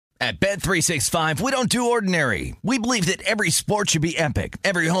At Bet365, we don't do ordinary. We believe that every sport should be epic.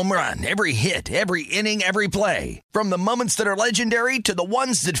 Every home run, every hit, every inning, every play. From the moments that are legendary to the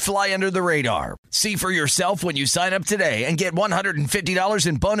ones that fly under the radar. See for yourself when you sign up today and get $150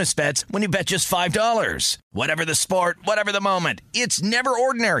 in bonus bets when you bet just $5. Whatever the sport, whatever the moment, it's never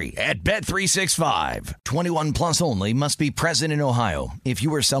ordinary at Bet365. 21 plus only. Must be present in Ohio. If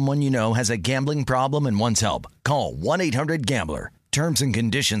you or someone you know has a gambling problem and wants help, call 1-800-GAMBLER. Terms and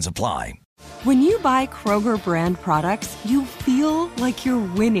conditions apply. When you buy Kroger brand products, you feel like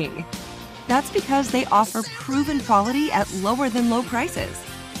you're winning. That's because they offer proven quality at lower than low prices.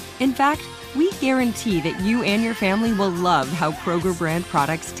 In fact, we guarantee that you and your family will love how Kroger brand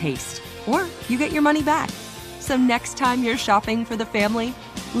products taste, or you get your money back. So next time you're shopping for the family,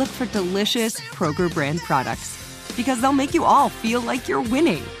 look for delicious Kroger brand products, because they'll make you all feel like you're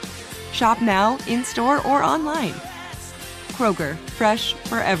winning. Shop now, in-store, or online. Kroger, fresh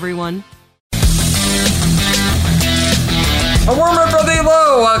for everyone. A warm up from the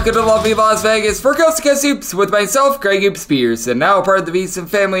low. Welcome to lovely Las Vegas for Coast to Coast Hoops with myself, Greg Hoops Spears, and now a part of the VSiN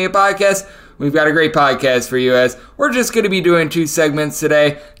Family Podcast. We've got a great podcast for you, as we're just going to be doing 2 segments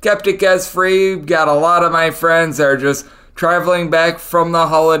today. Kept it guest free. Got a lot of my friends that are just traveling back from the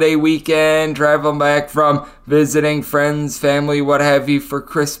holiday weekend, traveling back from visiting friends, family, what have you, for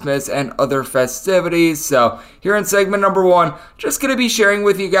Christmas and other festivities. So here in segment number 1, just going to be sharing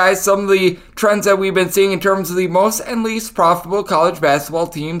with you guys some of the trends that we've been seeing in terms of the most and least profitable college basketball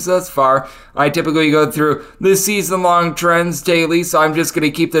teams thus far. I typically go through the season-long trends daily, so I'm just going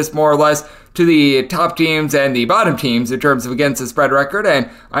to keep this more or less to the top teams and the bottom teams in terms of against the spread record. And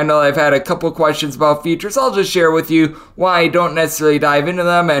I know I've had a couple questions about futures. I'll just share with you why I don't necessarily dive into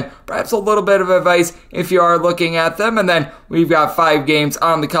them, and perhaps a little bit of advice if you are looking at them. And then we've got 5 games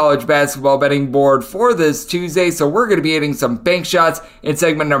on the college basketball betting board for this Tuesday, so we're going to be hitting some bank shots in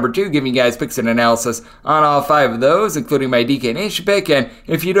segment number 2, giving you guys picks and analysis on all 5 of those, including my DK Nation pick. And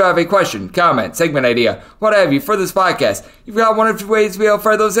if you do have a question, comment, segment idea, what have you for this podcast, you've got one of 2 ways to be able to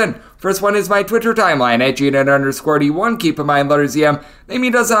fire those in. First one is my Twitter timeline at @GNet_D1. Keep in mind, letters EM,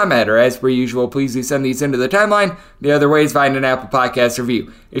 naming does not matter. As per usual, please do send these into the timeline. The other way is find an Apple Podcast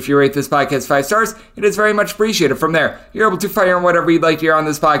review. If you rate this podcast 5 stars, it is very much appreciated. From there, you're able to fire in whatever you'd like to hear on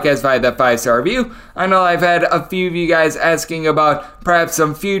this podcast via that 5-star review. I know I've had a few of you guys asking about perhaps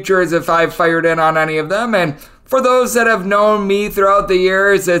some futures, if I've fired in on any of them, and for those that have known me throughout the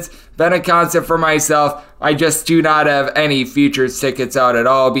years, it's been a concept for myself. I just do not have any futures tickets out at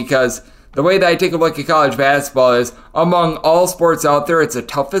all, because the way that I take a look at college basketball is, among all sports out there, it's the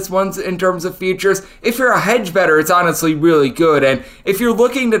toughest ones in terms of futures. If you're a hedge better, it's honestly really good. And if you're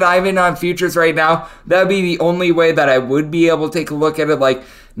looking to dive in on futures right now, that'd be the only way that I would be able to take a look at it. Like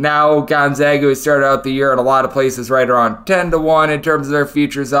now, Gonzaga, who started out the year in a lot of places right around 10-1 in terms of their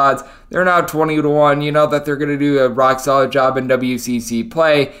futures odds. They're now 20-1. You know that they're going to do a rock-solid job in WCC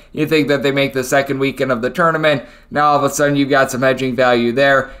play. You think that they make the second weekend of the tournament. Now, all of a sudden, you've got some hedging value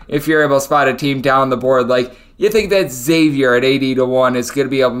there. If you're able to spot a team down the board, like you think that Xavier at 80-1 is going to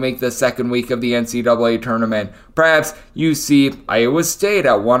be able to make the second week of the NCAA tournament. Perhaps you see Iowa State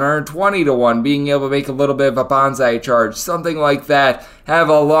at 120-1 being able to make a little bit of a bonsai charge, something like that. Have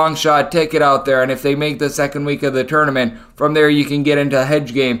a long shot ticket out there, and if they make the second week of the tournament, from there you can get into a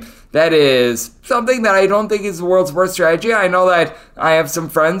hedge game. That is something that I don't think is the world's worst strategy. I know that I have some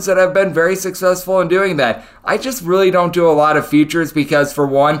friends that have been very successful in doing that. I just really don't do a lot of futures because, for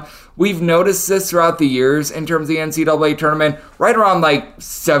one, we've noticed this throughout the years in terms of the NCAA tournament. Right around like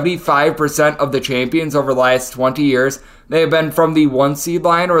 75% of the champions over the last 20 years, they have been from the 1 seed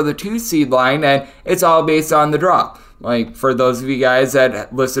line or the 2 seed line, and it's all based on the draw. Like, for those of you guys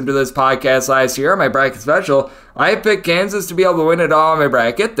that listened to this podcast last year, my bracket special, I picked Kansas to be able to win it all in my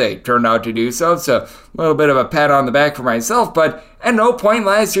bracket. They turned out to do so, so a little bit of a pat on the back for myself. But at no point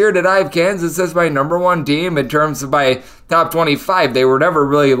last year did I have Kansas as my number 1 team in terms of my top 25. They were never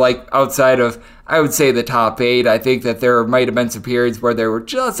really, like, outside of, I would say, the top 8. I think that there might have been some periods where they were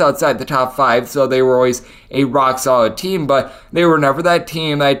just outside the top 5, so they were always a rock-solid team, but they were never that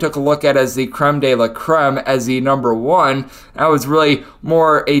team that I took a look at as the creme de la creme, as the number 1. That was really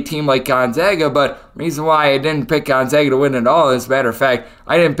more a team like Gonzaga, but reason why I didn't pick Gonzaga to win it all, as a matter of fact,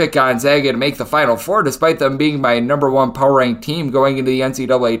 I didn't pick Gonzaga to make the Final Four, despite them being my number 1 power-ranked team going into the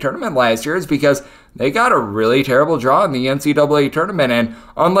NCAA tournament last year, is because they got a really terrible draw in the NCAA tournament, and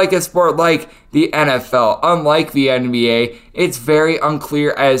unlike a sport like the NFL, unlike the NBA, it's very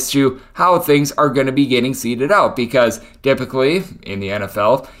unclear as to how things are going to be getting seeded out, because typically in the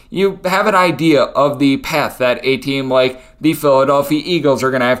NFL, you have an idea of the path that a team like the Philadelphia Eagles are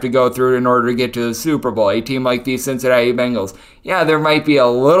going to have to go through in order to get to the Super Bowl. A team like the Cincinnati Bengals, yeah, there might be a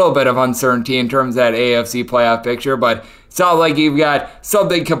little bit of uncertainty in terms of that AFC playoff picture, but it's not like you've got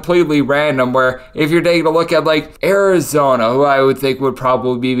something completely random where if you're taking a look at like Arizona, who I would think would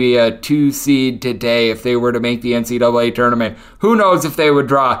probably be a 2 seed today if they were to make the NCAA tournament, who knows if they would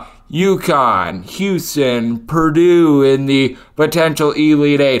draw UConn, Houston, Purdue in the potential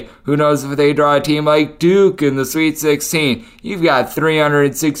Elite Eight. Who knows if they draw a team like Duke in the Sweet 16. You've got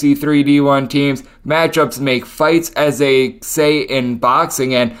 363 D1 teams. Matchups make fights, as they say in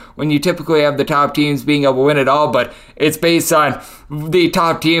boxing, and when you typically have the top teams being able to win it all, but it's based on the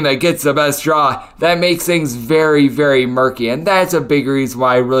top team that gets the best draw, that makes things very, very murky, and that's a big reason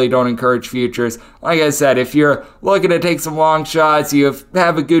why I really don't encourage futures. Like I said, if you're looking to take some long shots, you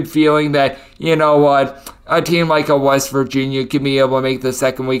have a good feeling that, you know what, a team like a West Virginia can be able to make the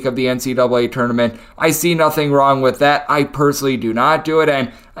second week of the NCAA tournament. I see nothing wrong with that. I personally do not do it,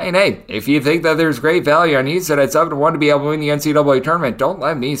 and hey, if you think that there's great value on Houston at 7-1 to be able to win the NCAA tournament, don't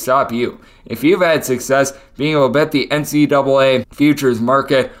let me stop you. If you've had success being able to bet the NCAA futures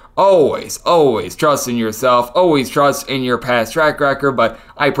market, always trust in yourself, always trust in your past track record, but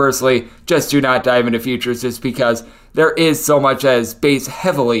I personally just do not dive into futures just because there is so much that is based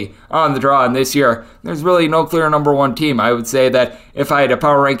heavily on the draw, and this year, there's really no clear number one team. I would say that if I had to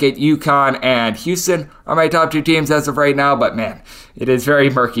power rank it, UConn and Houston are my top two teams as of right now, but man, it is very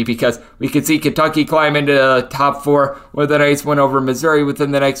murky because we could see Kentucky climb into the top four with a nice win over Missouri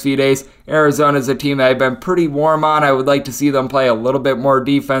within the next few days. Arizona is a team that I've been pretty warm on. I would like to see them play a little bit more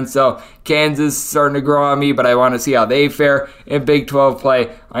defense, so Kansas is starting to grow on me, but I want to see how they fare in Big 12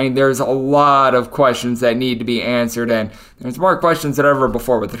 play. I mean, there's a lot of questions that need to be answered, and there's more questions than ever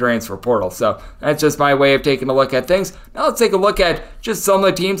before with the transfer portal. So that's just my way of taking a look at things. Now let's take a look at just some of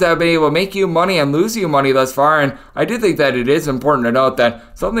the teams that have been able to make you money and lose you money thus far. And I do think that it is important to note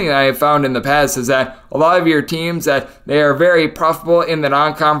that something that I have found in the past is that a lot of your teams that they are very profitable in the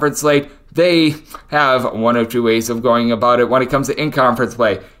non-conference slate, they have one of two ways of going about it when it comes to in-conference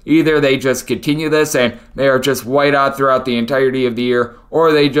play. Either they just continue this and they are just white hot throughout the entirety of the year,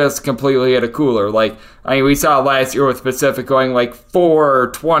 or they just completely hit a cooler. Like, I mean, we saw last year with Pacific going like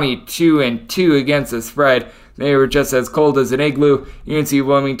 4-22-2 against the spread. They were just as cold as an igloo. UNC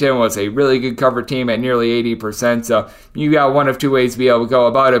Wilmington was a really good cover team at nearly 80%, so you got one of two ways to be able to go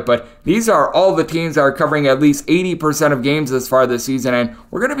about it. But these are all the teams that are covering at least 80% of games this far this season, and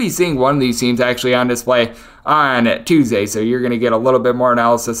we're going to be seeing one of these teams actually on display on Tuesday, so you're going to get a little bit more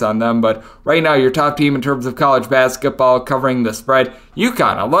analysis on them. But right now, your top team in terms of college basketball covering the spread,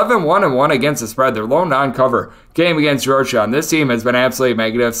 UConn, 11-1-1 against the spread. They're low non-cover game against Georgetown. This team has been absolutely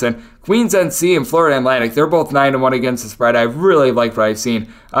magnificent. Queens NC and Florida Atlantic, they're both 9-1 against the spread. I really like what I've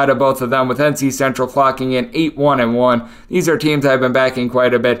seen out of both of them, with NC Central clocking in 8-1-1. These are teams I've been backing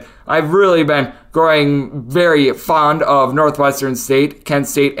quite a bit. I've really been growing very fond of Northwestern State, Kent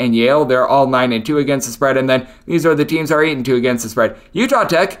State, and Yale. They're all 9-2 against the spread, and then these are the teams that are 8-2 against the spread. Utah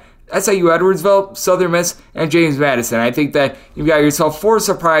Tech, SIU Edwardsville, Southern Miss, and James Madison. I think that you've got yourself four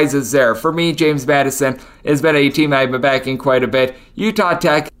surprises there. For me, James Madison has been a team I've been backing quite a bit. Utah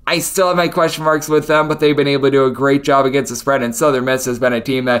Tech, I still have my question marks with them, but they've been able to do a great job against the spread, and Southern Miss has been a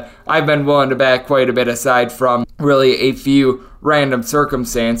team that I've been willing to back quite a bit aside from really a few random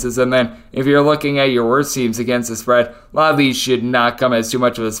circumstances. And then if you're looking at your worst teams against the spread, a lot of these should not come as too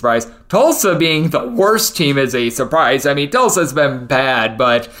much of a surprise. Tulsa being the worst team is a surprise. I mean, Tulsa's been bad,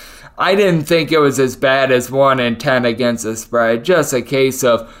 but I didn't think it was as bad as 1-10 against the spread. Just a case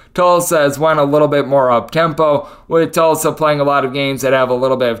of Tulsa has went a little bit more up-tempo, with Tulsa playing a lot of games that have a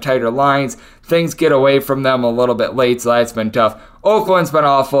little bit of tighter lines. Things get away from them a little bit late, so that's been tough. Oakland's been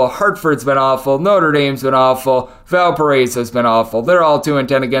awful, Hartford's been awful, Notre Dame's been awful, Valparaiso's been awful. They're all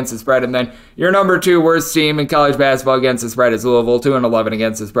 2-10 against the spread, and then your number two worst team in college basketball against the spread is Louisville, 2-11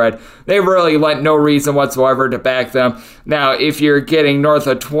 against the spread. They've really lent no reason whatsoever to back them. Now, if you're getting north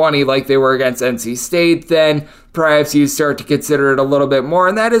of 20 like they were against NC State, then perhaps you start to consider it a little bit more,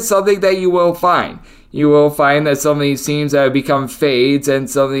 and that is something that you will find. You will find that some of these teams that have become fades, and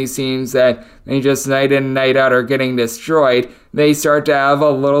some of these teams that they just night in and night out are getting destroyed, they start to have a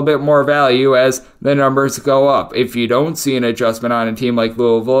little bit more value as the numbers go up. If you don't see an adjustment on a team like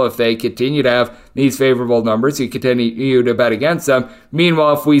Louisville, if they continue to have these favorable numbers, you continue to bet against them.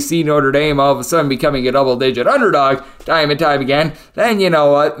 Meanwhile, if we see Notre Dame all of a sudden becoming a double-digit underdog time and time again, then you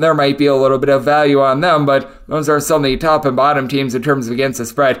know what, there might be a little bit of value on them, but those are some of the top and bottom teams in terms of against the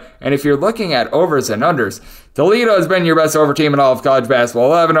spread. And if you're looking at overs and unders, Toledo has been your best over team in all of college basketball,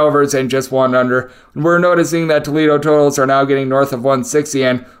 11 overs and just 1 under. We're noticing that Toledo totals are now getting north of 160,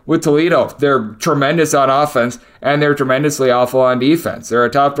 and with Toledo, they're tremendous on offense, and they're tremendously awful on defense. They're a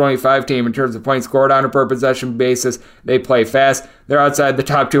top 25 team in terms of points scored on a per possession basis. They play fast. They're outside the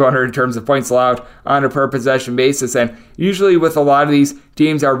top 200 in terms of points allowed on a per possession basis. And usually with a lot of these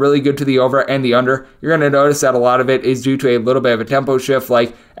teams are really good to the over and the under, you're going to notice that a lot of it is due to a little bit of a tempo shift.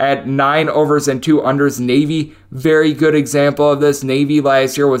 Like at 9 overs and 2 unders, Navy, very good example of this. Navy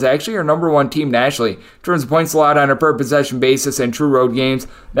last year was actually our number 1 team nationally in terms of points allowed on a per possession basis and true road games.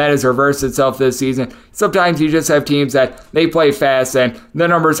 That has reversed itself this season. Sometimes you just have teams that they play fast and the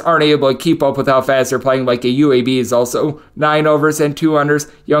numbers aren't able to keep up with how fast they're playing. Like a UAB is also 9 overs and 2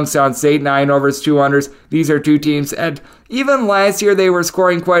 unders. Youngstown State, 9 overs, 2 unders. These are two teams, and even last year they were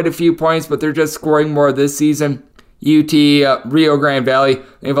scoring quite a few points, but they're just scoring more this season. UT, Rio Grande Valley,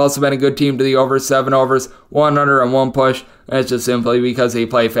 they've also been a good team to the over, 7 overs, 1 under, and 1 push. That's just simply because they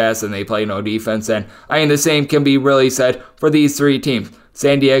play fast and they play no defense. And I mean, the same can be really said for these 3 teams.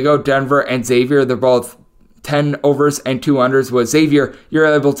 San Diego, Denver, and Xavier, they're both 10 overs and 2 unders. With Xavier, you're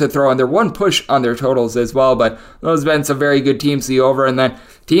able to throw in their 1 push on their totals as well, but those have been some very good teams to the over, and then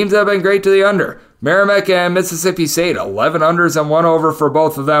teams that have been great to the under. Merrimack and Mississippi State, 11 unders and 1 over for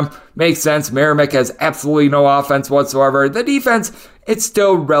both of them. Makes sense. Merrimack has absolutely no offense whatsoever. The defense, it's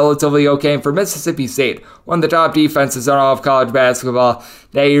still relatively okay. And for Mississippi State, one of the top defenses in all of college basketball,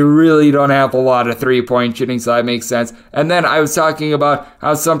 they really don't have a lot of three-point shooting, so that makes sense. And then I was talking about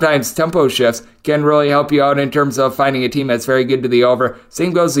how sometimes tempo shifts can really help you out in terms of finding a team that's very good to the over.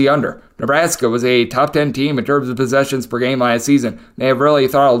 Same goes to the under. Nebraska was a top 10 team in terms of possessions per game last season. They have really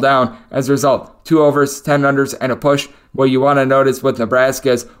throttled down as a result. 2 overs, 10 unders, and a push. What you want to notice with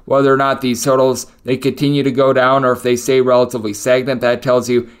Nebraska is whether or not these totals, they continue to go down or if they stay relatively stagnant. That tells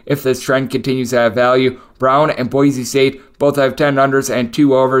you if this trend continues to have value. Brown and Boise State both have 10 unders and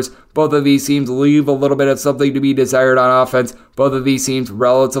 2 overs. Both of these teams leave a little bit of something to be desired on offense. Both of these teams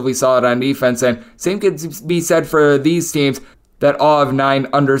relatively solid on defense. And same can be said for these teams that all have 9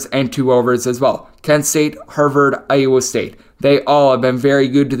 unders and 2 overs as well. Kent State, Harvard, Iowa State. They all have been very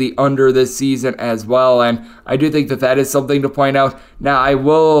good to the under this season as well, and I do think that that is something to point out. Now, I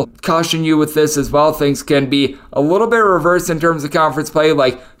will caution you with this as well. Things can be a little bit reversed in terms of conference play.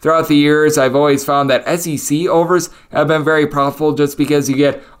 Like, throughout the years, I've always found that SEC overs have been very profitable just because you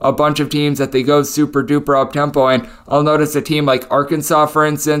get a bunch of teams that they go super duper up tempo, and I'll notice a team like Arkansas, for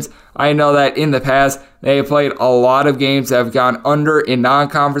instance. I know that in the past, they have played a lot of games that have gone under in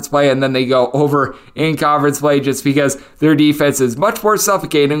non-conference play, and then they go over in conference play just because their defense is much more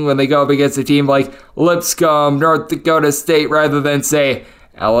suffocating when they go up against a team like Lipscomb, North Dakota State, rather than, say,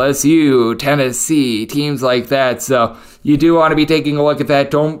 LSU, Tennessee, teams like that. So you do want to be taking a look at that.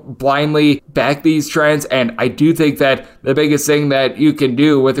 Don't blindly back these trends. And I do think that the biggest thing that you can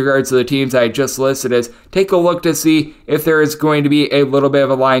do with regards to the teams I just listed is take a look to see if there is going to be a little bit of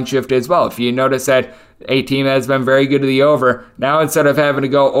a line shift as well. If you notice that a team has been very good to the over, now instead of having to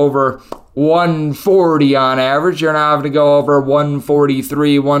go over 140 on average, you're now having to go over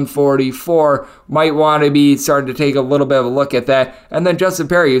 143, 144. Might want to be starting to take a little bit of a look at that. And then Justin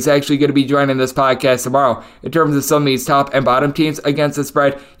Perry is actually going to be joining this podcast tomorrow. In terms of some of these top and bottom teams against the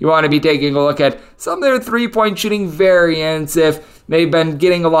spread, you want to be taking a look at some of their three-point shooting variants. If they've been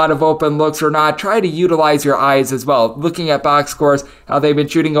getting a lot of open looks or not, try to utilize your eyes as well. Looking at box scores, how they've been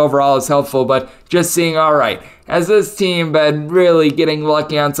shooting overall is helpful, but just seeing, all right, has this team been really getting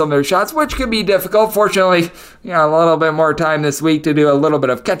lucky on some of their shots, which can be difficult. Fortunately, a little bit more time this week to do a little bit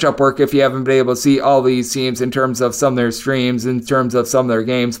of catch-up work if you haven't been able to see all these teams in terms of some of their streams, in terms of some of their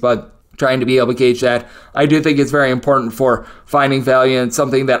games, but trying to be able to gauge that. I do think it's very important for finding value in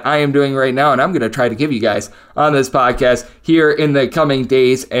something that I am doing right now, and I'm going to try to give you guys on this podcast here in the coming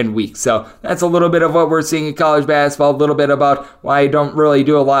days and weeks. So that's a little bit of what we're seeing in college basketball, a little bit about why I don't really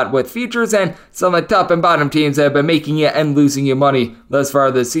do a lot with features, and some of the top and bottom teams that have been making you and losing you money thus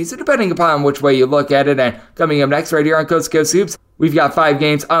far this season, depending upon which way you look at it. And coming up next right here on Coast to Coast Hoops, we've got 5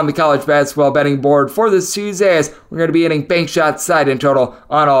 games on the college basketball betting board for this Tuesday, as we're going to be hitting bank shots side and total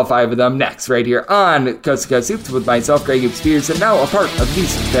on all 5 of them next right here on Coast to Coast Hoops with myself, Greg Hoops Spears, and now a part of the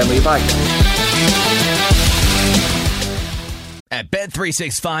VSiN Family Podcast. At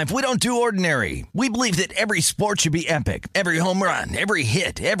Bet365, we don't do ordinary. We believe that every sport should be epic. Every home run, every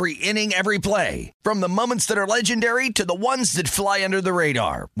hit, every inning, every play. From the moments that are legendary to the ones that fly under the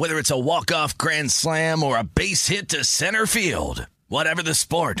radar. Whether it's a walk-off grand slam or a base hit to center field. Whatever the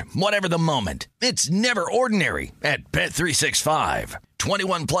sport, whatever the moment. It's never ordinary at Bet365.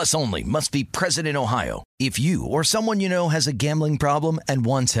 21 plus only. Must be present in Ohio. If you or someone you know has a gambling problem and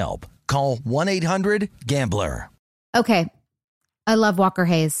wants help, call 1-800-GAMBLER. Okay. I love Walker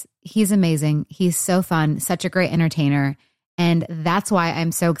Hayes. He's amazing. He's so fun, such a great entertainer. And that's why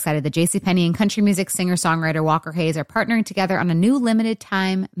I'm so excited that JCPenney and country music singer-songwriter Walker Hayes are partnering together on a new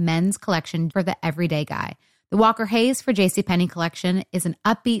limited-time men's collection for the everyday guy. The Walker Hayes for JCPenney collection is an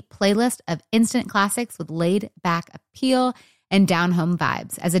upbeat playlist of instant classics with laid-back appeal and down-home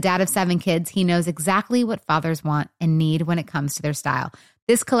vibes. As a dad of 7 kids, he knows exactly what fathers want and need when it comes to their style.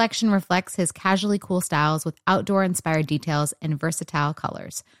 This collection reflects his casually cool styles with outdoor-inspired details and versatile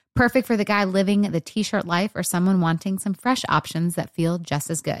colors. Perfect for the guy living the t-shirt life or someone wanting some fresh options that feel just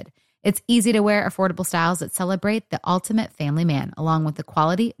as good. It's easy to wear, affordable styles that celebrate the ultimate family man, along with the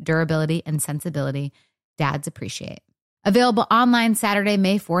quality, durability, and sensibility dads appreciate. Available online Saturday,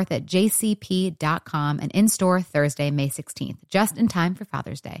 May 4th at jcp.com and in-store Thursday, May 16th, just in time for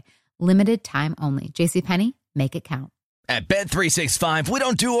Father's Day. Limited time only. JCPenney, make it count. At Bet365, we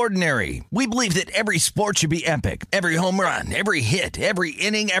don't do ordinary. We believe that every sport should be epic. Every home run, every hit, every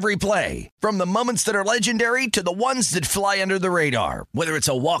inning, every play. From the moments that are legendary to the ones that fly under the radar. Whether it's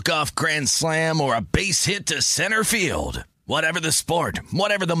a walk-off grand slam or a base hit to center field. Whatever the sport,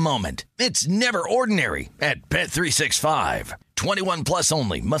 whatever the moment. It's never ordinary at Bet365. 21 plus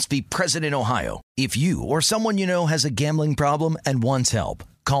only. Must be present in Ohio. If you or someone you know has a gambling problem and wants help,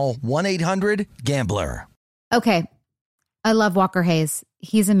 call 1-800-GAMBLER. Okay. I love Walker Hayes.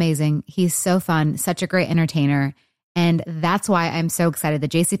 He's amazing. He's so fun, such a great entertainer. And that's why I'm so excited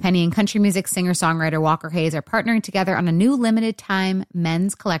that JCPenney and country music singer-songwriter Walker Hayes are partnering together on a new limited-time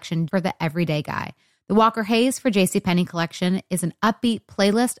men's collection for the everyday guy. The Walker Hayes for JCPenney collection is an upbeat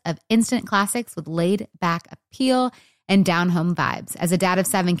playlist of instant classics with laid-back appeal and down-home vibes. As a dad of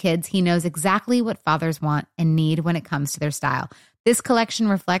 7 kids, he knows exactly what fathers want and need when it comes to their style. This collection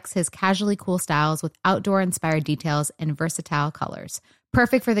reflects his casually cool styles with outdoor-inspired details and versatile colors.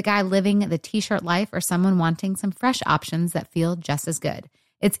 Perfect for the guy living the t-shirt life or someone wanting some fresh options that feel just as good.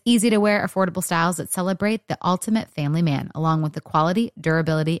 It's easy to wear, affordable styles that celebrate the ultimate family man, along with the quality,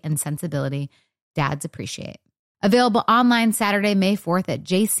 durability, and sensibility dads appreciate. Available online Saturday, May 4th at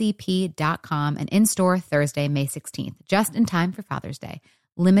jcp.com and in-store Thursday, May 16th, just in time for Father's Day.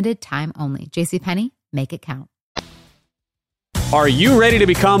 Limited time only. JCPenney, make it count. Are you ready to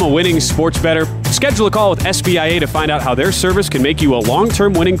become a winning sports bettor? Schedule a call with SBIA to find out how their service can make you a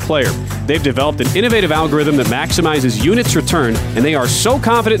long-term winning player. They've developed an innovative algorithm that maximizes units return, and they are so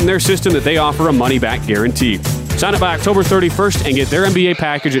confident in their system that they offer a money-back guarantee. Sign up by October 31st and get their MBA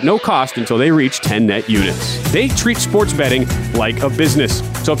package at no cost until they reach 10 net units. They treat sports betting like a business.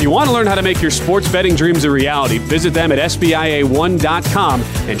 So if you want to learn how to make your sports betting dreams a reality, visit them at SBIA1.com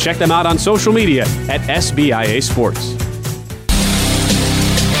and check them out on social media at SBIA Sports.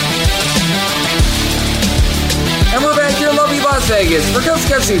 And we're back here in lovely Las Vegas for Coast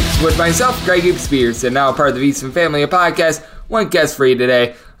to Coast Hoops with myself, Greg Hoops Spears, and now part of the VSiN Family Podcast. One guest for you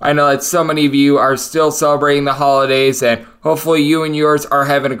today. I know that so many of you are still celebrating the holidays, and hopefully you and yours are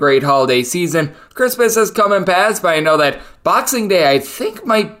having a great holiday season. Christmas has come and passed, but I know that Boxing Day, I think,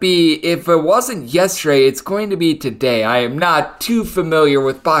 might be, if it wasn't yesterday, it's going to be today. I am not too familiar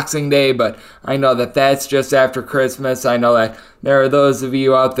with Boxing Day, but I know that that's just after Christmas. I know that there are those of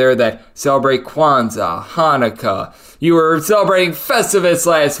you out there that celebrate Kwanzaa, Hanukkah. You were celebrating Festivus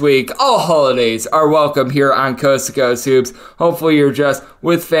last week. All holidays are welcome here on Coast to Coast Hoops. Hopefully you're just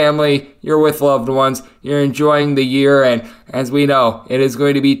with family, you're with loved ones, you're enjoying the year, and as we know, it is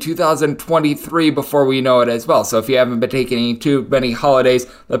going to be 2023 before we know it as well. So if you haven't been taking too many holidays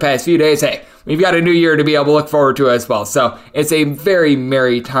the past few days, hey, we've got a new year to be able to look forward to as well. So it's a very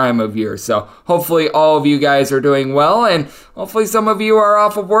merry time of year. So hopefully all of you guys are doing well, and hopefully some of you are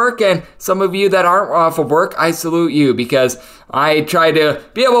off of work, and some of you that aren't off of work, I salute you, because I try to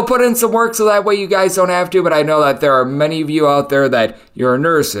be able to put in some work so that way you guys don't have to, but I know that there are many of you out there that you're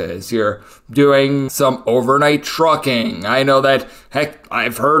nurses, you're doing some overnight trucking. I know that, heck,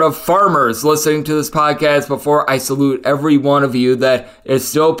 I've heard of farmers listening to this podcast before. I salute every one of you that is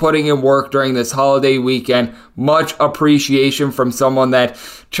still putting in work during this holiday weekend. Much appreciation from someone that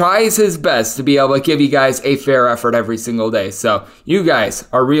tries his best to be able to give you guys a fair effort every single day. So you guys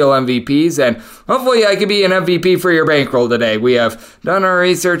are real MVPs, and hopefully I can be an MVP for your bankroll today. We have done our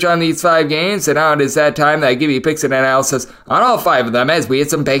research on these 5 games, and now it is that time that I give you picks and analysis on all 5 of them as we hit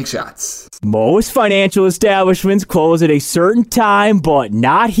some bank shots. Most financial establishments close at a certain time, but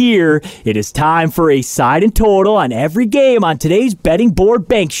not here. It is time for a side and total on every game on today's betting board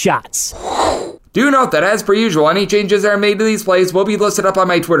bank shots. Do note that, as per usual, any changes that are made to these plays will be listed up on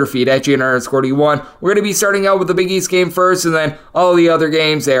my Twitter feed at GNR_D1. We're going to be starting out with the Big East game first, and then all the other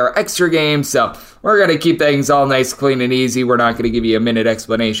games, they are extra games, so we're going to keep things all nice, clean, and easy. We're not going to give you a minute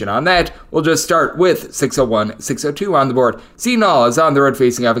explanation on that. We'll just start with 601, 602 on the board. Seton Hall is on the road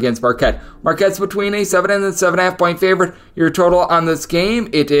facing up against Marquette. Marquette's between a 7 and 7.5 point favorite. Your total on this game,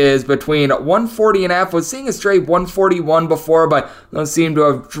 it is between 140.5. Was seeing a straight 141 before, but those seem to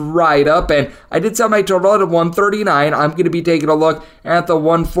have dried up. And I did set my total at 139. I'm going to be taking a look at the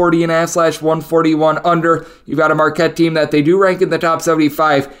 140.5/141 under. You've got a Marquette team that they do rank in the top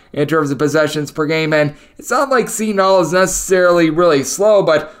 75 in terms of possessions per game, and it's not like Seton Hall is necessarily really slow,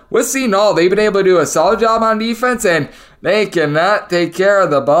 but with Seton Hall, they've been able to do a solid job on defense, and they cannot take care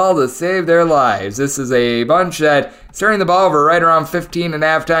of the ball to save their lives. This is a bunch that is turning the ball over right around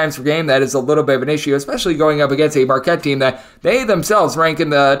 15.5 times per game. That is a little bit of an issue, especially going up against a Marquette team that they themselves rank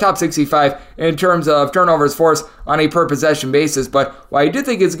in the top 65 in terms of turnovers forced on a per possession basis. But what I do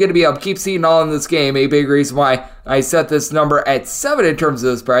think is going to be able to keep Seton Hall in this game, a big reason why I set this number at 7 in terms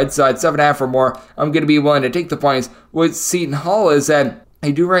of the spread. So at 7.5 or more, I'm going to be willing to take the points. With Seton Hall is that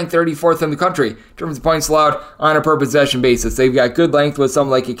they do rank 34th in the country in terms of points allowed on a per possession basis. They've got good length with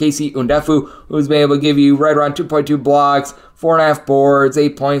someone like a Casey Undefu, who's been able to give you right around 2.2 blocks, 4.5 boards,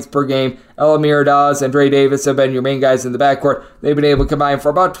 8 points per game. Elamir Dawes and Dre Davis have been your main guys in the backcourt. They've been able to combine for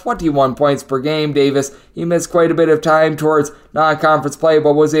about 21 points per game. Davis, he missed quite a bit of time towards non-conference play,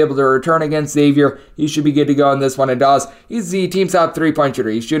 but was able to return against Xavier. He should be good to go in this one. And Dawes, he's the team's top three-point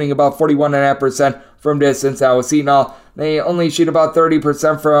shooter. He's shooting about 41.5% from distance. Now with Seton Hall, they only shoot about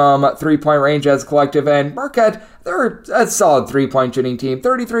 30% from three-point range as a collective. And Marquette, they're a solid three-point shooting team.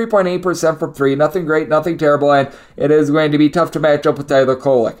 33.8% from three. Nothing great, nothing terrible. And it is going to be tough to match up with Tyler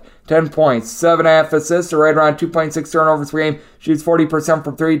Kolek. 10 points, 7.5 assists, or right around 2.6 turnovers per game. Shoots 40%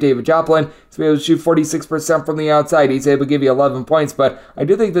 from three. David Joplin is able to shoot 46% from the outside. He's able to give you 11 points, but I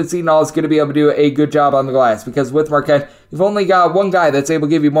do think that Seton Hall is going to be able to do a good job on the glass, because with Marquette, you've only got one guy that's able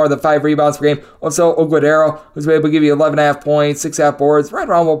to give you more than 5 rebounds per game. Also, Ogudero, who's able to give you 11.5 points, 6.5 boards, right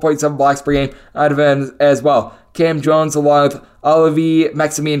around 1.7 blocks per game out of him as well. Cam Jones along with Olivier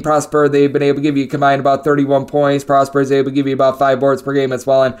Maximine Prosper, they've been able to give you combined about 31 points. Prosper is able to give you about 5 boards per game as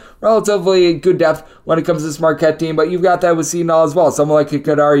well, and relatively good depth when it comes to this Marquette team, but you've got that with Seton Hall as well. Someone like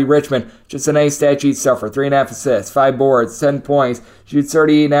Kadari Richmond, just a nice stat sheet stuffer, 3.5 assists, 5 boards, 10 points, shoots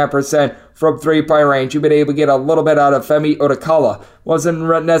 38.5% from three-point range. You've been able to get a little bit out of Femi Odakala.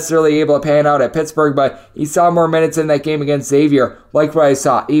 Wasn't necessarily able to pan out at Pittsburgh, but he saw more minutes in that game against Xavier. Like what I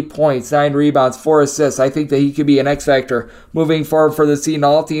saw, 8 points, 9 rebounds, 4 assists. I think that he could be an X factor moving forward for the Seton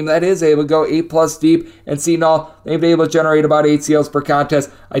Hall team that is able to go 8+ deep. And Seton Hall, they've been able to generate about 8 steals per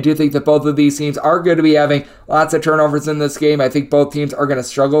contest. I do think that both of these teams are going to be having lots of turnovers in this game. I think both teams are going to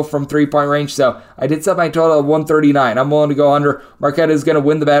struggle from three-point range, so I did set my total at 139. I'm willing to go under. Marquette is going to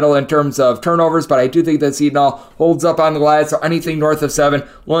win the battle in terms of turnovers, but I do think that Seton Hall holds up on the glass, so anything north of 7,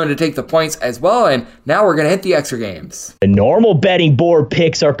 willing to take the points as well. And now we're going to hit the extra games. The normal betting board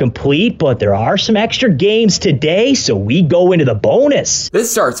picks are complete, but there are some extra games today, so we go into the bonus.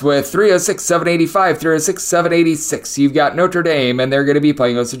 This starts with 306-785, 306-786. You've got Notre Dame, and they're going to be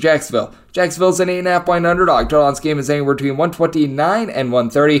playing against Jacksonville. Jacksonville's an 8.5 point underdog. Total on this game is anywhere between 129 and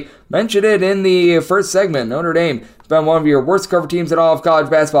 130. Mentioned it in the first segment. Notre Dame has been one of your worst cover teams in all of college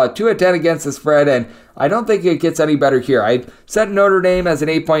basketball. 2-10 against the spread, and I don't think it gets any better here. I set Notre Dame as an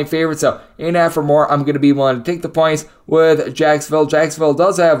 8-point favorite, so 8.5 or more, I'm going to be willing to take the points with Jacksonville. Jacksonville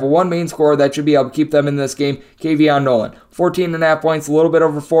does have one main scorer that should be able to keep them in this game, Kavion Nolan. 14.5 points, a little bit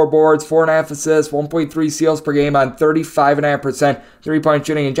over 4 boards, 4.5 assists, 1.3 steals per game on 35.5% three-point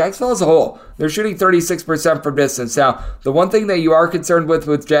shooting. And Jacksonville as a whole, they're shooting 36% from distance. Now, the one thing that you are concerned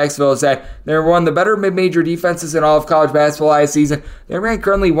with Jacksonville is that they're one of the better mid-major defenses in all of college basketball last season. They rank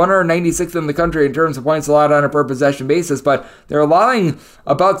currently 196th in the country in terms of points allowed on a per possession basis, but they're allowing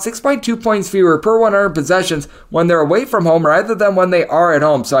about 6.2 points fewer per 100 possessions when they're away from home rather than when they are at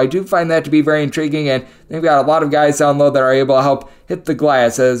home. So I do find that to be very intriguing, and they've got a lot of guys down low that are able to help hit the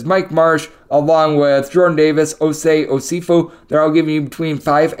glass, as Mike Marsh, along with Jordan Davis, Osei Osifu, they're all giving you between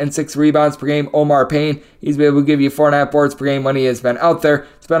 5 and 6 rebounds per game. Omar Payne, he's been able to give you 4.5 boards per game when he has been out there.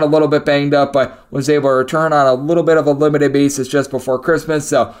 He's been a little bit banged up, but was able to return on a little bit of a limited basis just before Christmas,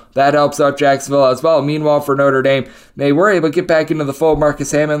 so that helps out Jacksonville as well. Meanwhile, for Notre Dame, they were able to get back into the fold.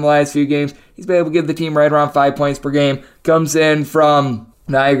 Marcus Hammond in the last few games, he's been able to give the team right around 5 points per game. Comes in from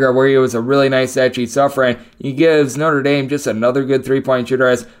Niagara, where he was a really nice stat sheet stuffer, and he gives Notre Dame just another good three-point shooter.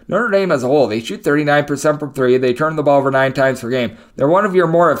 As Notre Dame as a whole, they shoot 39% from three. They turn the ball over 9 times per game. They're one of your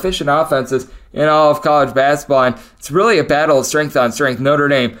more efficient offenses in all of college basketball, and it's really a battle of strength on strength. Notre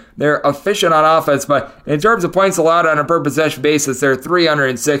Dame, they're efficient on offense, but in terms of points allowed on a per possession basis, they're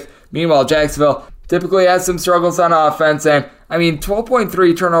 306. Meanwhile, Jacksonville typically has some struggles on offense, and I mean,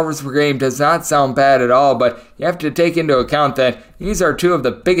 12.3 turnovers per game does not sound bad at all, but you have to take into account that these are two of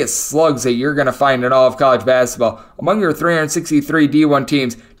the biggest slugs that you're going to find in all of college basketball. Among your 363 D1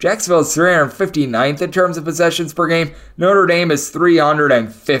 teams, Jacksonville is 359th in terms of possessions per game. Notre Dame is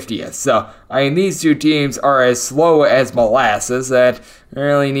 350th. So, I mean, these two teams are as slow as molasses. That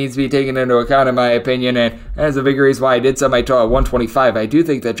really needs to be taken into account, in my opinion, and that's a big reason why I did set my total at 125. I do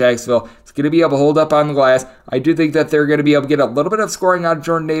think that Jacksonville is going to be able to hold up on the glass. I do think that they're going to be able to get a little bit of scoring out of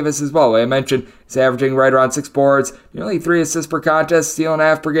Jordan Davis as well. I mentioned he's averaging right around 6 boards, nearly 3 assists per contest, steal and a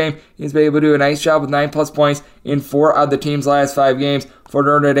half per game. He's been able to do a nice job with 9+ points in 4 out of the team's last 5 games. For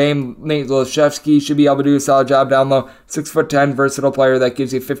Notre Dame, Nate Laszewski should be able to do a solid job down low. 6'10", versatile player that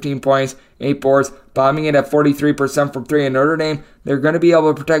gives you 15 points, 8 boards, bombing it at 43% from 3 in Notre Dame. They're going to be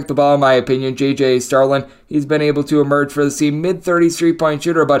able to protect the ball, in my opinion. J.J. Starlin, he's been able to emerge for the team, mid-30s three-point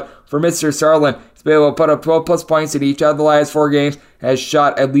shooter, but for Mr. Starlin, he's been able to put up 12+ points in each of the last 4 games, has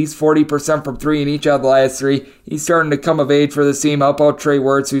shot at least 40% from 3 in each of the last 3. He's starting to come of age for the team, help out Trey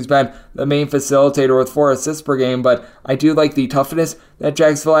Wirtz, who's been the main facilitator with 4 assists per game, but I do like the toughness that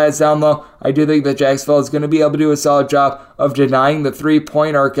Jacksonville has down low. I do think that Jacksonville is going to be able to do a solid job of denying the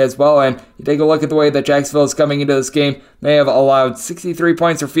 3-point arc as well, and you take a look at the way that Jacksonville is coming into this game. They have allowed 63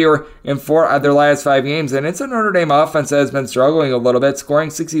 points or fewer in 4 of their last 5 games, and it's a Notre Dame offense that has been struggling a little bit, scoring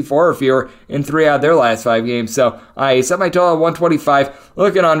 64 or fewer in 3 out of their last 5 games. So I set my total at 125,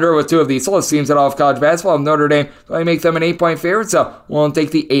 looking under with 2 of the slowest teams in all of college basketball. Notre Dame going to make them an 8-point favorite, so we'll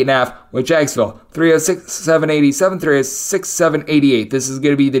take the 8.5 with Jacksonville. 306-787, 306-788. This is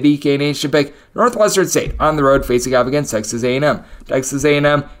going to be the DK Nation pick. Northwestern State on the road facing off against Texas A&M. Texas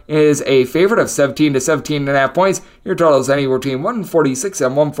A&M is a favorite of 17 to 17.5 points. Your total is anywhere between 146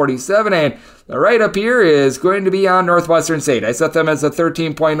 and 147, and the write-up here is going to be on Northwestern State. I set them as a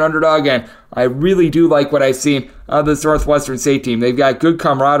 13-point underdog, and I really do like what I've seen of this Northwestern State team. They've got good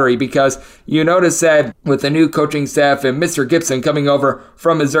camaraderie because you notice that with the new coaching staff and Mr. Gibson coming over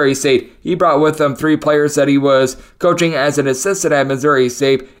from Missouri State, he brought with him 3 players that he was coaching as an assistant at Missouri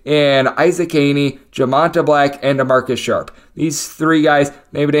State, and Isaac Haney, Jamonta Black, and DeMarcus Sharp. These 3 guys,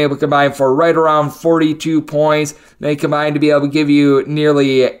 they've been able to combine for right around 42 points. They combine to be able to give you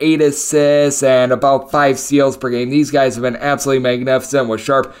nearly 8 assists and about 5 steals per game. These guys have been absolutely magnificent, with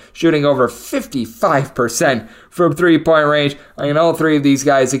Sharp shooting over 55% from 3-point range. I mean, all 3 of these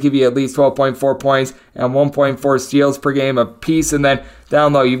guys, they give you at least 12.4 points and 1.4 steals per game apiece. And then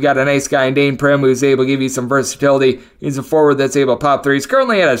down low, you've got a nice guy in Dane Prim who's able to give you some versatility. He's a forward that's able to pop 3s.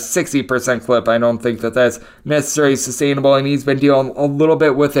 Currently at a 60% clip. I don't think that that's necessarily sustainable, and he's been dealing a little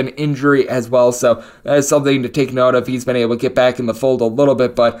bit with an injury as well, so that is something to take note of. He's been able to get back in the fold a little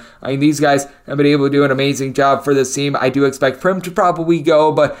bit, but I mean, these guys have been able to do an amazing job for this team. I do expect Prim to probably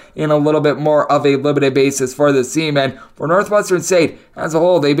go, but in a little bit more of a limited basis for this team. And for Northwestern State as a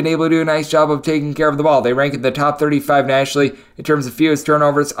whole, they've been able to do a nice job of taking care of the ball. They rank in the top 35 nationally in terms of fewest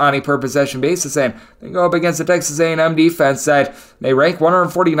turnovers on a per possession basis, and they go up against the Texas A&M defense that they rank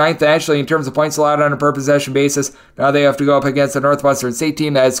 149th nationally in terms of points allowed on a per possession basis. Now they have to go up against the Northwestern State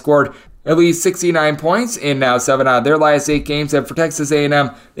team that has scored at least 69 points in now 7 out of their last 8 games. And for Texas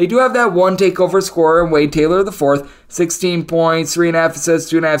A&M, they do have that one takeover scorer in Wade Taylor IV, 16 points, 3.5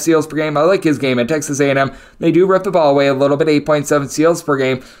 assists, 2.5 steals per game. I like his game at Texas A&M. They do rip the ball away a little bit, 8.7 steals per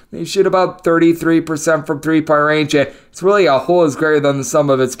game. They shoot about 33% from 3-point range, and it's really a whole is greater than the sum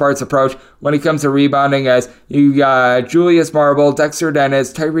of its parts approach when it comes to rebounding, as you got Julius Marble, Dexter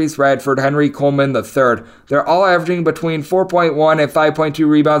Dennis, Tyrese Radford, Henry Coleman III. They're all averaging between 4.1 and 5.2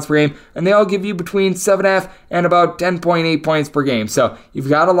 rebounds per game, and they all give you between 7.5 and about 10.8 points per game. So you've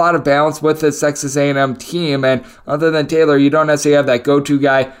got a lot of balance with this Texas A&M team, and other than Taylor, you don't necessarily have that go-to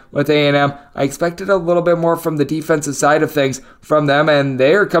guy with A&M. I expected a little bit more from the defensive side of things from them, and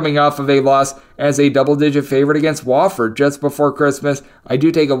they're coming off of a loss as a double-digit favorite against Wofford just before Christmas. I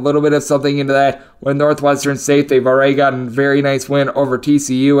do take a little bit of something into that with Northwestern State. They've already gotten a very nice win over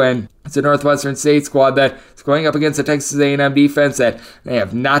TCU, and it's a Northwestern State squad that is going up against the Texas A&M defense that they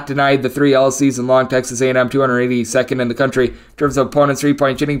have not denied the 3 all season long. Texas A&M 282nd in the country in terms of opponents'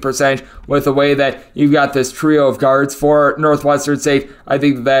 3-point shooting percentage. With the way that you've got this trio of guards for Northwestern State, I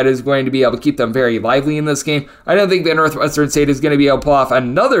think that is going to be able to keep them very lively in this game. I don't think that Northwestern State is going to be able to pull off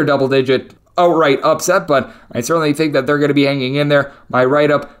another double-digit outright upset, but I certainly think that they're going to be hanging in there. My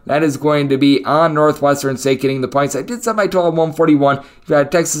write-up, that is going to be on Northwestern State getting the points. I did set my total at 141. You've got a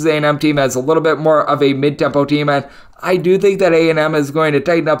Texas A&M team that's a little bit more of a mid-tempo team, and I do think that A&M is going to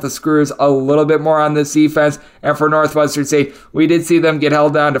tighten up the screws a little bit more on this defense. And for Northwestern State, we did see them get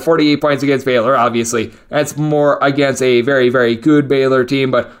held down to 48 points against Baylor. Obviously, that's more against a very, very good Baylor team,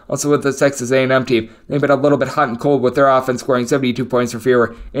 but also with the Texas A&M team. They've been a little bit hot and cold with their offense, scoring 72 points or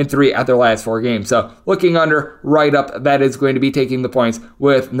fewer in 3 at their last 4 games. So looking under, right up, that is going to be taking the points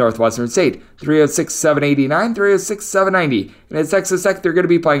with Northwestern State. 306-789, 306-790. And at Texas Tech, they're going to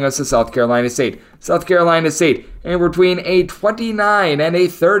be playing us to South Carolina State. South Carolina State, and between a 29 and a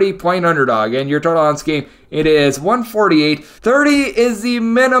 30-point underdog. And your total on this game, it is 148. 30 is the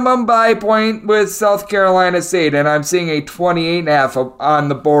minimum buy point with South Carolina State, and I'm seeing a 28.5 on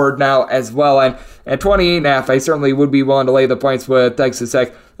the board now as well. And at 28.5, I certainly would be willing to lay the points with Texas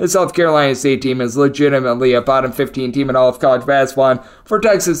Tech. The South Carolina State team is legitimately a bottom 15 team in all of college basketball. And for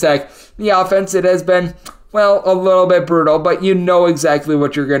Texas Tech, the offense, it has been, well, a little bit brutal, but you know exactly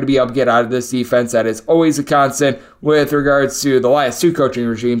what you're going to be able to get out of this defense. That is always a constant with regards to the last 2 coaching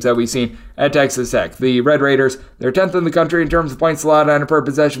regimes that we've seen at Texas Tech. The Red Raiders, they're 10th in the country in terms of points allowed on a per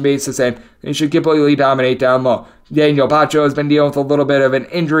possession basis, and they should completely dominate down low. Daniel Pacho has been dealing with a little bit of an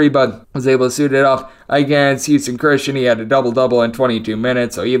injury, but was able to suit it up against Houston Christian. He had a double-double in 22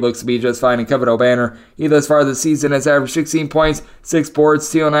 minutes, so he looks to be just fine. And Kevin O'Banner, he thus far this season has averaged 16 points, 6 boards,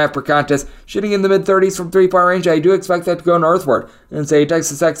 2.5 per contest, shooting in the mid-30s from 3-point range. I do expect that to go northward. And say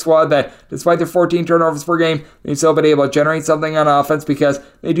Texas Tech squad that, despite their 14 turnovers per game, they've still been able to generate something on offense because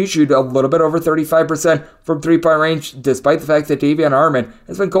they do shoot a little bit over 35% from 3-point range, despite the fact that Davion Harmon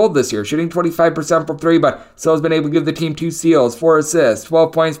has been cold this year, shooting 25% from 3, but still has been able to give the team 2 steals, 4 assists,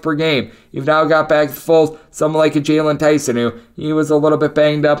 12 points per game. You've now got back the fold someone like a Jalen Tyson, who he was a little bit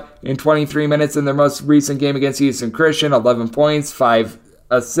banged up in 23 minutes in their most recent game against Houston Christian, 11 points, 5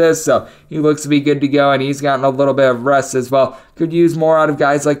 assists, so he looks to be good to go, and he's gotten a little bit of rest as well. Could use more out of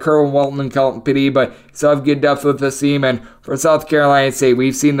guys like Kerwin Walton and Kelton Petty, but still have good depth with this team. And for South Carolina State,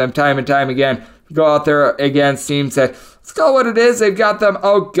 we've seen them time and time again go out there against teams that, let's call it what it is, they've got them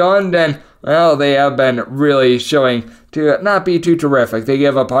outgunned, and well, they have been really showing to not be too terrific. They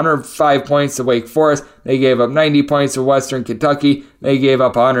gave up 105 points to Wake Forest. They gave up 90 points to Western Kentucky. They gave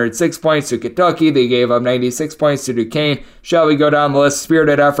up 106 points to Kentucky. They gave up 96 points to Duquesne. Shall we go down the list?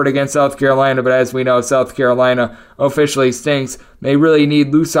 Spirited effort against South Carolina, but as we know, South Carolina officially stinks. They really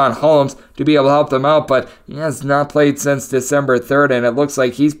need Luson Holmes to be able to help them out, but he has not played since December 3rd, and it looks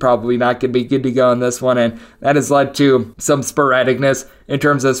like he's probably not going to be good to go in this one, and that has led to some sporadicness in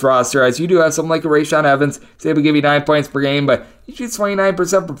terms of this roster, as you do have someone like a Rayshawn Evans. He's able to give you 9 points per game, but he shoots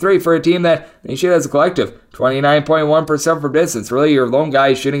 29% from 3 for a team that they shoot as a collective. 29.1% from distance. Really, your lone guy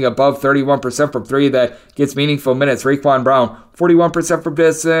is shooting above 31% from 3 that gets meaningful minutes. Raekwon Brown, 41% from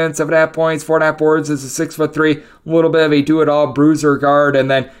distance, 7.5 points, 4.5 boards, is a 6'3", a little bit of a do-it-all bruiser guard, and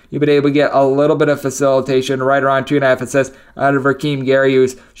then you've been able to get a little bit of facilitation, right around 2.5 assists out of Rakeem Gary,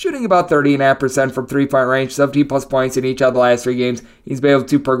 who's shooting about 30.5% from 3-point range, 17 plus points in each of the last 3 games. He's been able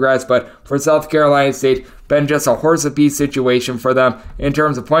to progress, but for South Carolina State, been just a horse apiece situation for them in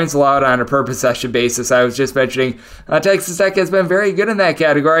terms of points allowed on a per possession basis. I was just mentioning Texas Tech has been very good in that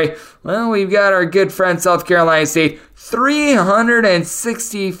category. Well, we've got our good friend South Carolina State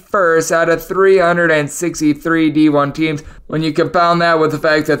 361st out of 363 D1 teams. When you compound that with the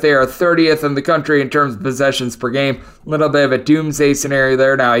fact that they are 30th in the country in terms of possessions per game, a little bit of a doomsday scenario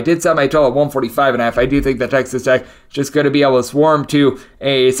there. Now, I did set my total at 145.5. I do think that Texas Tech is just going to be able to swarm to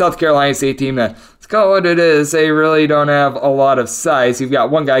a South Carolina State team that, let's call it what it is, they really don't have a lot of size. You've got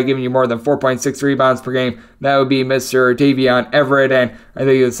one guy giving you more than 4.6 rebounds per game. That would be Mr. Tavion Everett, and I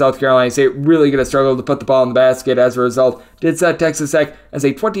think the South Carolina State really going to struggle to put the ball in the basket as a result. Did set Texas Tech as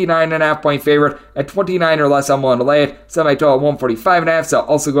a 29.5 point favorite. At 29 or less, I'm willing to lay it. Set my total at 145.5, so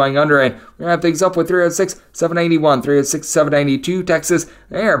also going under, and we're going to have things up with 306-791, 306-792. Texas,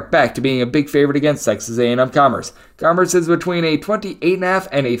 they are back to being a big favorite against Texas A&M Commerce. Commerce is between a 28.5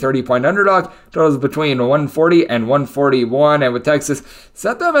 and a 30-point underdog. Totals between 140 and 141, and with Texas,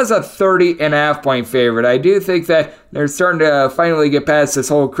 set them as a 30.5 point favorite. I do think that they're starting to finally get past this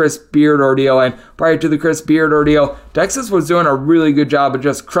whole Chris Beard ordeal, and prior to the Chris Beard ordeal, Texas was doing a really good job of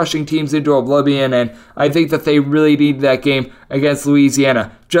just crushing teams into oblivion, and I think that they really needed that game against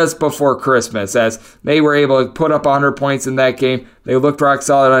Louisiana just before Christmas, as they were able to put up 100 points in that game. They looked rock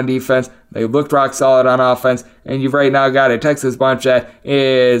solid on defense. They looked rock solid on offense, and you've right now got a Texas bunch that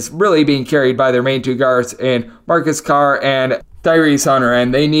is really being carried by their main 2 guards in Marcus Carr and Tyrese Hunter,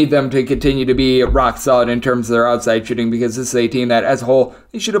 and they need them to continue to be rock solid in terms of their outside shooting, because this is a team that, as a whole,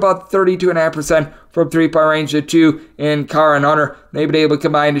 they shoot about 32.5% from three-point range. The two in Carr and Hunter, they've been able to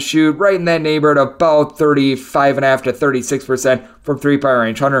combine to shoot right in that neighborhood, about 35.5% to 36% from three-point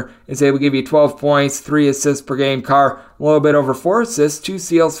range. Hunter is able to give you 12 points, 3 assists per game. Carr, a little bit over 4 assists, 2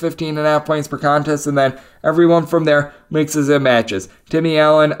 steals, 15.5 points per contest, and then everyone from there mixes and matches. Timmy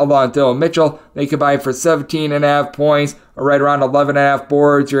Allen along with Dylan Mitchell, they combine for 17.5 points, or right around 11.5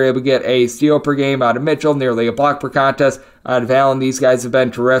 boards. You're able to get a steal per game out of Mitchell, nearly a block per contest out of Allen. These guys have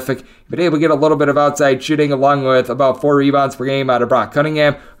been terrific. You've been able to get a little bit of outside shooting along with about 4 rebounds per game out of Brock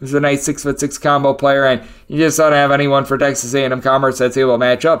Cunningham, who's a nice 6'6" combo player, and you just don't have anyone for Texas A&M Commerce that's able to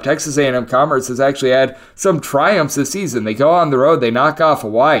match up. Texas A&M Commerce has actually had some triumphs this season. They go on the road, they knock off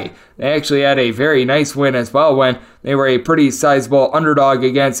Hawaii. They actually had a very nice win as well when they were a pretty sizable underdog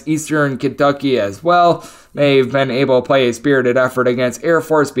against Eastern Kentucky as well. They've been able to play a spirited effort against Air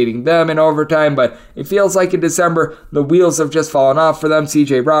Force, beating them in overtime, but it feels like in December, the wheels have just fallen off for them.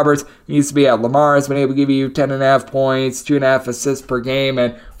 CJ Roberts, who used to be at Lamar, has been able to give you 10.5 points, 2.5 assists per game,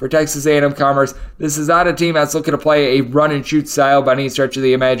 and for Texas A&M Commerce, this is not a team that's looking to play a run-and-shoot style by any stretch of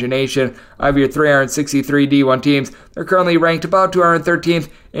the imagination. Of your 363 D1 teams, they're currently ranked about 213th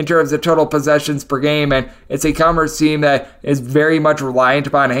in terms of total possessions per game, and it's a Commerce team that is very much reliant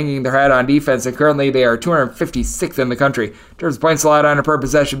upon hanging their head on defense, and currently they are 256th in the country in terms of points allowed on a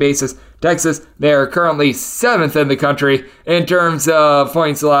per-possession basis. Texas, they are currently 7th in the country in terms of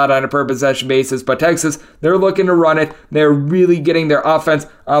points allowed on a per-possession basis, but Texas, they're looking to run it. They're really getting their offense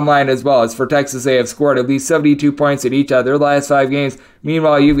online as well. As for Texas, they have scored at least 72 points in each of their last 5 games.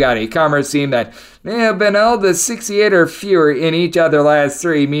 Meanwhile, you've got a Commerce team that they have been held to 68 or fewer in each of their last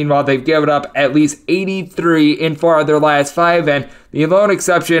 3. Meanwhile, they've given up at least 83 in 4 of their last 5, and the lone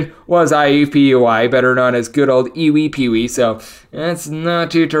exception was IUPUI, better known as good old Iwi-Pewee, so it's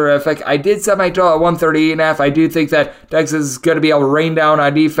not too terrific. I did set my total at 138.5. I do think that Texas is going to be able to rain down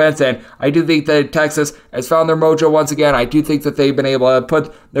on defense, and I do think that Texas has found their mojo once again. I do think that they've been able to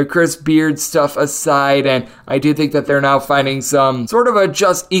put their Chris Beard stuff aside, and I do think that they're now finding some sort of a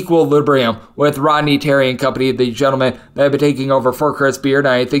just equilibrium with Rodney Terry and company, the gentlemen that have been taking over for Chris Beard,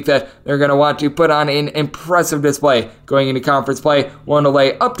 and I think that they're going to want to put on an impressive display going into conference play. One to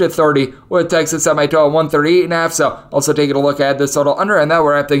lay up to 30 with Texas at my total 138.5. So also taking a look at this total under, and that will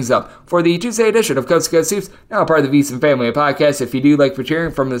wrap things up for the Tuesday edition of Coast to Coast Hoops, now part of the VSiN family podcast. If you do like what you're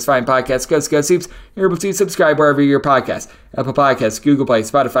hearing from this fine podcast, Coast to Coast Hoops, you're able to subscribe wherever your podcast, Apple Podcasts, Google Play,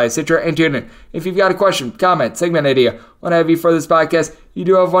 Spotify, Stitcher, and TuneIn. If you've got a question, comment, segment idea, what have you for this podcast, you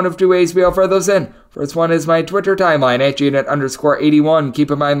do have one of 2 ways to be able to throw those in. First one is my Twitter timeline at GNet_81.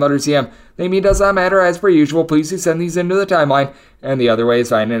 Keep in mind, letters CM. Name does not matter as per usual. Please do send these into the timeline. And the other way is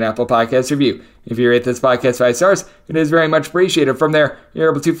find an Apple Podcast review. If you rate this podcast 5 stars, it is very much appreciated. From there,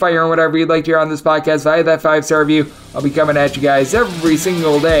 you're able to fire on whatever you'd like to hear on this podcast via that 5-star review. I'll be coming at you guys every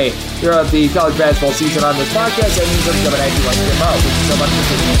single day throughout the college basketball season on this podcast. That means I'm coming at you like tomorrow. Thank you so much for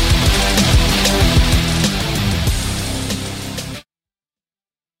listening.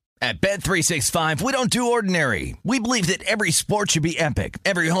 At Bet365, we don't do ordinary. We believe that every sport should be epic.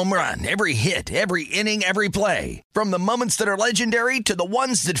 Every home run, every hit, every inning, every play. From the moments that are legendary to the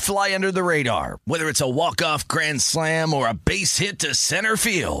ones that fly under the radar. Whether it's a walk-off grand slam or a base hit to center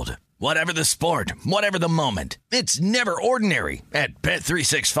field. Whatever the sport, whatever the moment. It's never ordinary at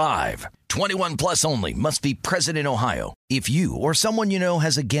Bet365. 21 plus only. Must be present in Ohio. If you or someone you know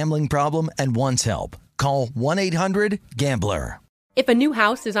has a gambling problem and wants help, call 1-800-GAMBLER. If a new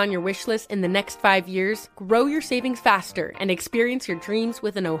house is on your wish list in the next 5 years, grow your savings faster and experience your dreams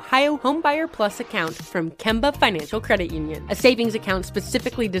with an Ohio Homebuyer Plus account from Kemba Financial Credit Union. A savings account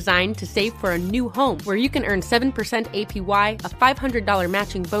specifically designed to save for a new home where you can earn 7% APY, a $500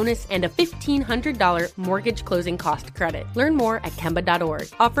 matching bonus, and a $1,500 mortgage closing cost credit. Learn more at Kemba.org.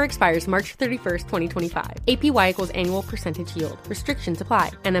 Offer expires March 31st, 2025. APY equals annual percentage yield. Restrictions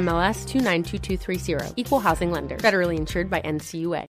apply. NMLS 292230. Equal housing lender. Federally insured by NCUA.